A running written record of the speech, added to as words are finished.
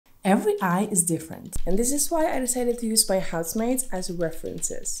Every eye is different, and this is why I decided to use my housemates as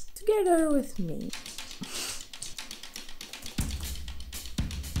references, together with me.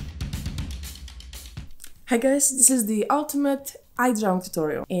 Hi guys, this is the ultimate eye drawing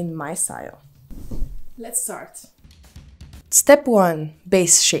tutorial in my style. Let's start. Step 1.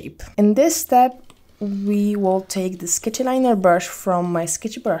 Base shape. In this step, we will take the sketchy liner brush from my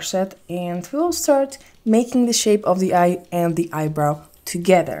sketchy brush set and we will start making the shape of the eye and the eyebrow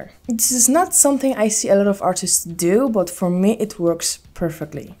together. This is not something I see a lot of artists do, but for me it works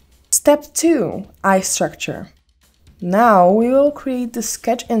perfectly. Step 2. Eye structure. Now we will create the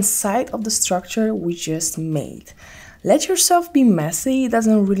sketch inside of the structure we just made. Let yourself be messy, it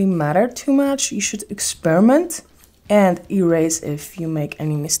doesn't really matter too much. You should experiment and erase if you make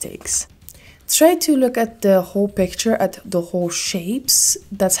any mistakes. Try to look at the whole picture, at the whole shapes.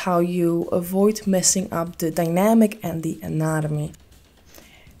 That's how you avoid messing up the dynamic and the anatomy.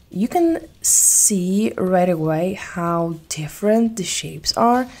 You can see right away how different the shapes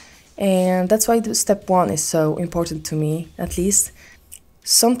are, and that's why the step 1 is so important to me, at least.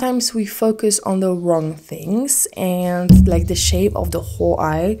 Sometimes we focus on the wrong things, and like the shape of the whole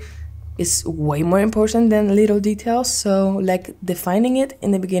eye is way more important than little details, so like defining it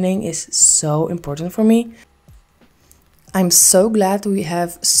in the beginning is so important for me. I'm so glad we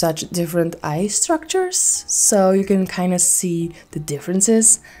have such different eye structures, so you can kind of see the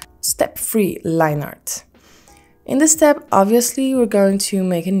differences. Step 3. Line art. In this step, obviously, we're going to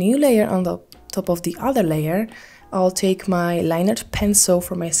make a new layer on the top of the other layer. I'll take my line art pencil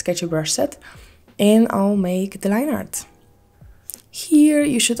from my sketchy brush set and I'll make the line art. Here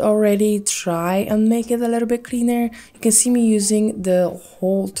you should already try and make it a little bit cleaner. You can see me using the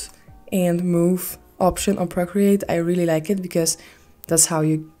hold and move option on Procreate. I really like it because that's how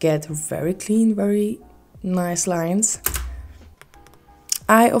you get very clean, very nice lines.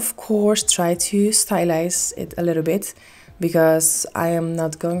 I of course try to stylize it a little bit because I am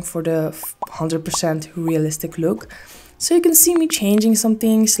not going for the 100% realistic look. So you can see me changing some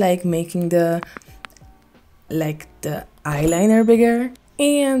things, like making the eyeliner bigger.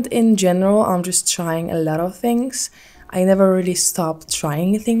 And in general, I'm just trying a lot of things. I never really stop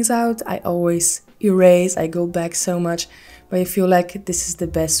trying things out. I always erase, I go back so much, but I feel like this is the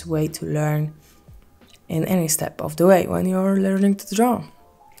best way to learn in any step of the way when you're learning to draw.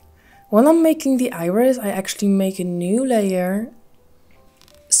 When I'm making the iris, I actually make a new layer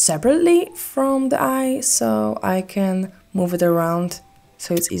separately from the eye so I can move it around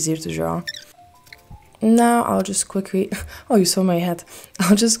so it's easier to draw. Now I'll just quickly, oh, you saw my head.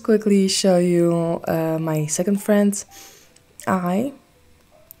 I'll just quickly show you my second friend's eye.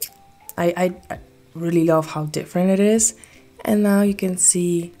 I really love how different it is. And now you can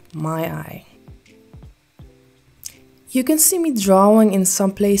see my eye. You can see me drawing in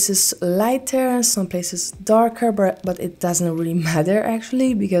some places lighter and some places darker, but it doesn't really matter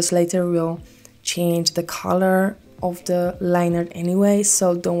actually, because later we'll change the color of the liner anyway,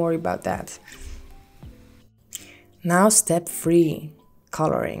 so don't worry about that. Now step 3,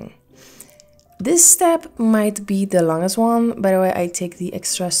 coloring. This step might be the longest one. By the way, I take the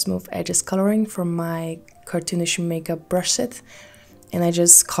extra smooth edges coloring from my cartoonish makeup brush set and I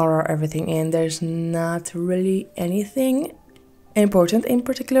just color everything in. There's not really anything important in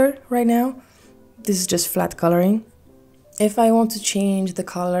particular right now. This is just flat coloring. If I want to change the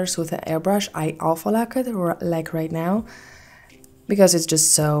colors with an airbrush, I alpha lock it, like right now, because it's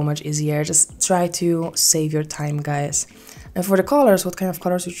just so much easier. Just try to save your time, guys. And for the colors, what kind of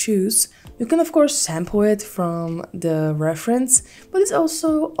colors you choose, you can of course sample it from the reference, but it's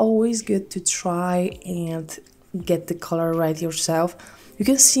also always good to try and get the color right yourself. You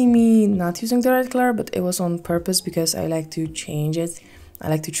can see me not using the right color, but it was on purpose because I like to change it. I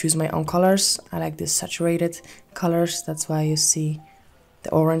like to choose my own colors. I like the saturated colors, that's why you see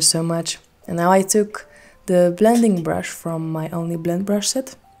the orange so much. And now I took the blending brush from my Only Blend brush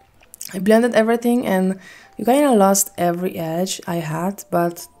set. I blended everything and you kind of lost every edge I had,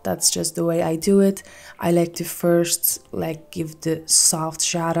 but that's just the way I do it. I like to first give the soft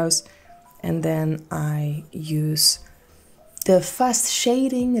shadows and then I use the fast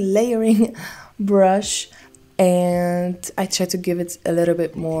shading, layering brush, and I try to give it a little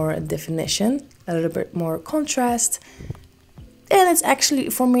bit more definition, a little bit more contrast. And it's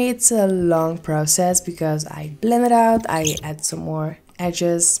actually, for me, it's a long process because I blend it out, I add some more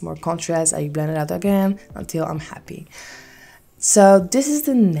edges, more contrast, I blend it out again until I'm happy. So this is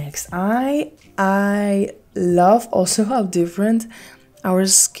the next eye. I love also how different our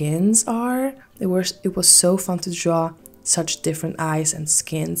skins are. It was so fun to draw such different eyes and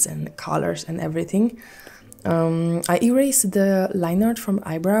skins and colors and everything. I erased the line art from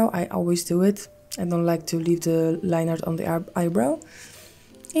eyebrow. I always do it. I don't like to leave the line art on the eyebrow.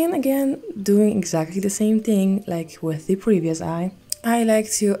 And again, doing exactly the same thing like with the previous eye. I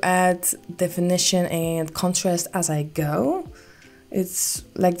like to add definition and contrast as I go. It's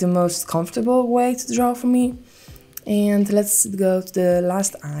like the most comfortable way to draw for me. And let's go to the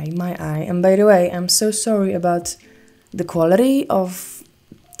last eye, my eye. And by the way, I'm so sorry about the quality of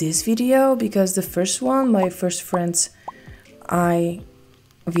this video, because the first one, my first friend's eye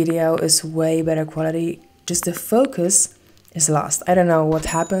video, is way better quality. Just the focus is lost. I don't know what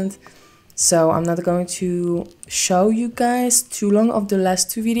happened. So I'm not going to show you guys too long of the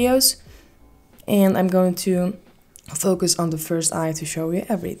last two videos. And I'm going to focus on the first eye to show you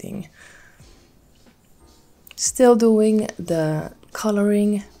everything. Still doing the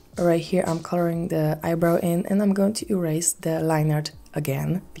coloring. Right here I'm coloring the eyebrow in, and I'm going to erase the line art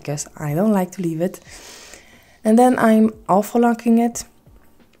again because I don't like to leave it. And then I'm alpha locking it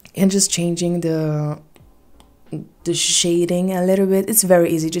and just changing the shading a little bit. It's very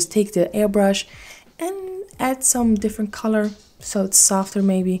easy. Just take the airbrush and add some different color so it's softer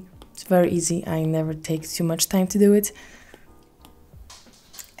maybe. It's very easy. I never take too much time to do it.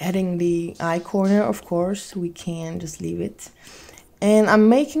 Adding the eye corner, of course, we can just leave it. And I'm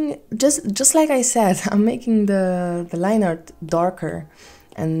making, just like I said, I'm making the line art darker,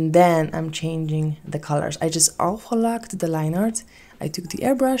 and then I'm changing the colors. I just alpha locked the line art. I took the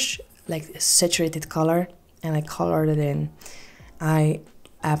airbrush, like a saturated color, and I colored it in. I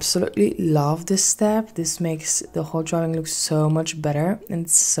absolutely love this step. This makes the whole drawing look so much better, and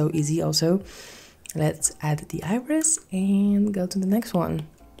it's so easy also. Let's add the iris and go to the next one.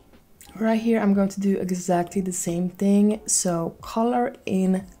 Right here I'm going to do exactly the same thing. So color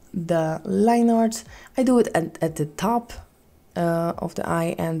in the line art. I do it at the top of the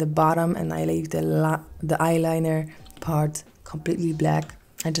eye and the bottom, and I leave the eyeliner part completely black.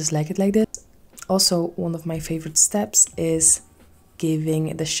 I just like it like this. Also, one of my favorite steps is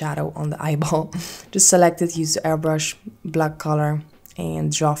giving the shadow on the eyeball. Just select it, use the airbrush, black color, and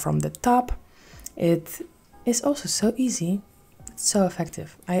draw from the top. It is also so easy. So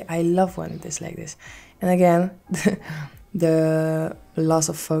effective. I love when it is like this. And again, the loss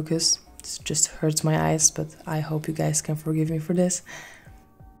of focus just hurts my eyes, but I hope you guys can forgive me for this.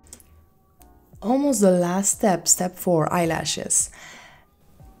 Almost the last step, step 4, eyelashes.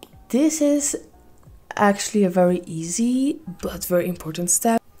 This is actually a very easy but very important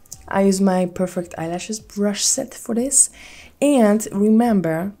step. I use my Perfect Eyelashes brush set for this. And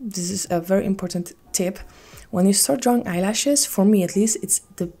remember, this is a very important tip. When you start drawing eyelashes, for me at least, it's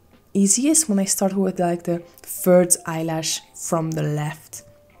the easiest when I start with like the third eyelash from the left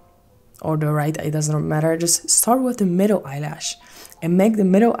or the right, it doesn't matter. Just start with the middle eyelash and make the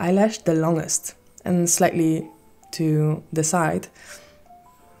middle eyelash the longest and slightly to the side.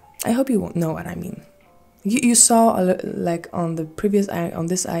 I hope you know what I mean. You saw like on the previous eye, on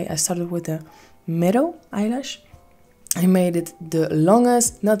this eye, I started with the middle eyelash. I made it the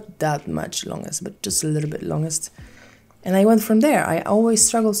longest, not that much longest, but just a little bit longest. And I went from there. I always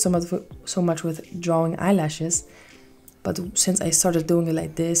struggled so much with drawing eyelashes, but since I started doing it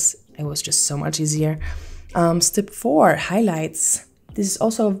like this, it was just so much easier. Step 4, highlights. This is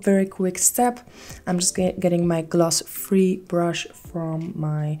also a very quick step. I'm just getting my gloss-free brush from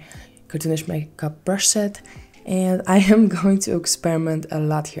my Cartoonish Makeup brush set, and I am going to experiment a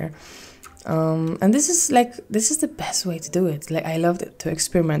lot here. And this is the best way to do it. Like, I love to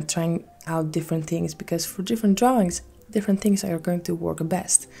experiment, trying out different things, because for different drawings, different things are going to work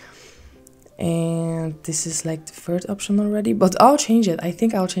best. And this is like the third option already, but I'll change it. I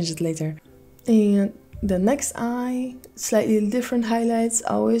think I'll change it later. And the next eye, slightly different highlights.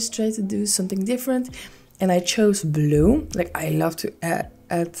 I always try to do something different, and I chose blue. Like, I love to add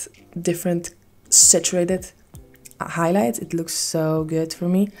different saturated highlights. It looks so good for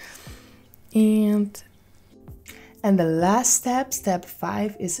me. And the last step, step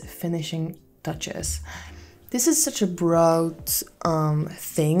 5, is finishing touches. This is such a broad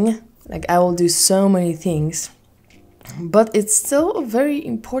thing. Like, I will do so many things, but it's still a very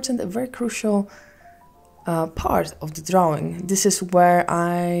important, a very crucial part of the drawing. This is where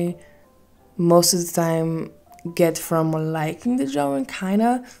I most of the time get from liking the drawing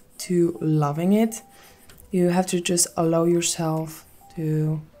kinda to loving it. You have to just allow yourself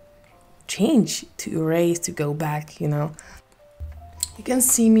to change, to erase, to go back, you know. You can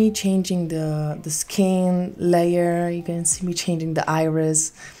see me changing the skin layer, you can see me changing the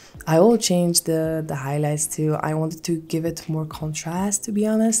iris. I will change the highlights too. I wanted to give it more contrast, to be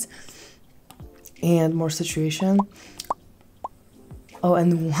honest, and more saturation. Oh,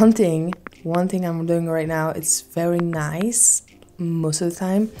 and one thing one thing I'm doing right now, it's very nice. Most of the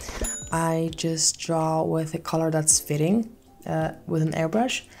time, I just draw with a color that's fitting with an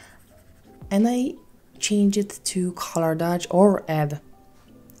airbrush, and I change it to color dodge or add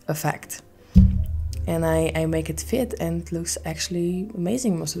effect. And I make it fit, and it looks actually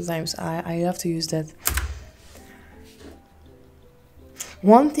amazing most of the times. I love to use that.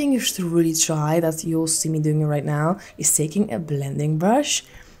 One thing you should really try, that you'll see me doing right now, is taking a blending brush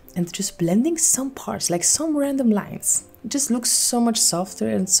and just blending some parts, like some random lines. It just looks so much softer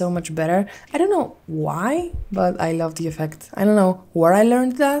and so much better. I don't know why, but I love the effect. I don't know where I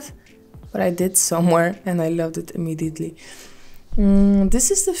learned that, but I did somewhere and I loved it immediately. This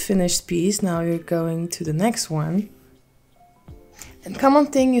is the finished piece. Now you're going to the next one. And common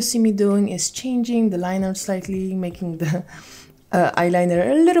thing you see me doing is changing the liner slightly, making the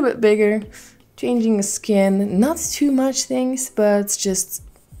eyeliner a little bit bigger, changing the skin. Not too much things, but just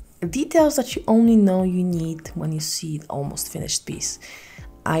details that you only know you need when you see the almost finished piece.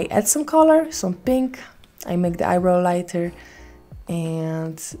 I add some color, some pink, I make the eyebrow lighter,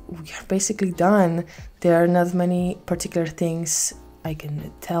 and we are basically done. There are not many particular things I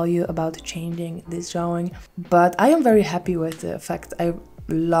can tell you about changing this drawing, but I am very happy with the effect. I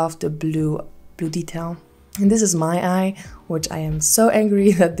love the blue detail. And this is my eye, which I am so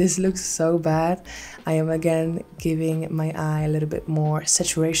angry that this looks so bad. I am again giving my eye a little bit more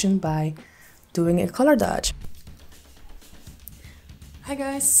saturation by doing a color dodge. Hi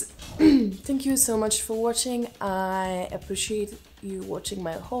guys, thank you so much for watching. I appreciate you watching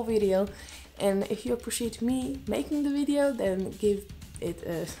my whole video, and if you appreciate me making the video, then give it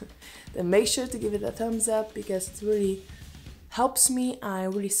then make sure to give it a thumbs up, because it really helps me. I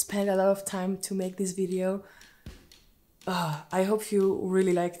really spent a lot of time to make this video. I hope you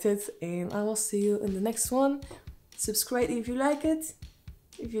really liked it, and I will see you in the next one. Subscribe if you like it,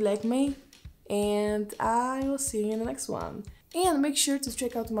 if you like me, and I will see you in the next one. And make sure to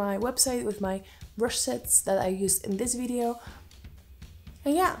check out my website with my brush sets that I used in this video.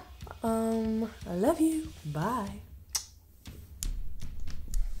 And yeah, I love you. Bye.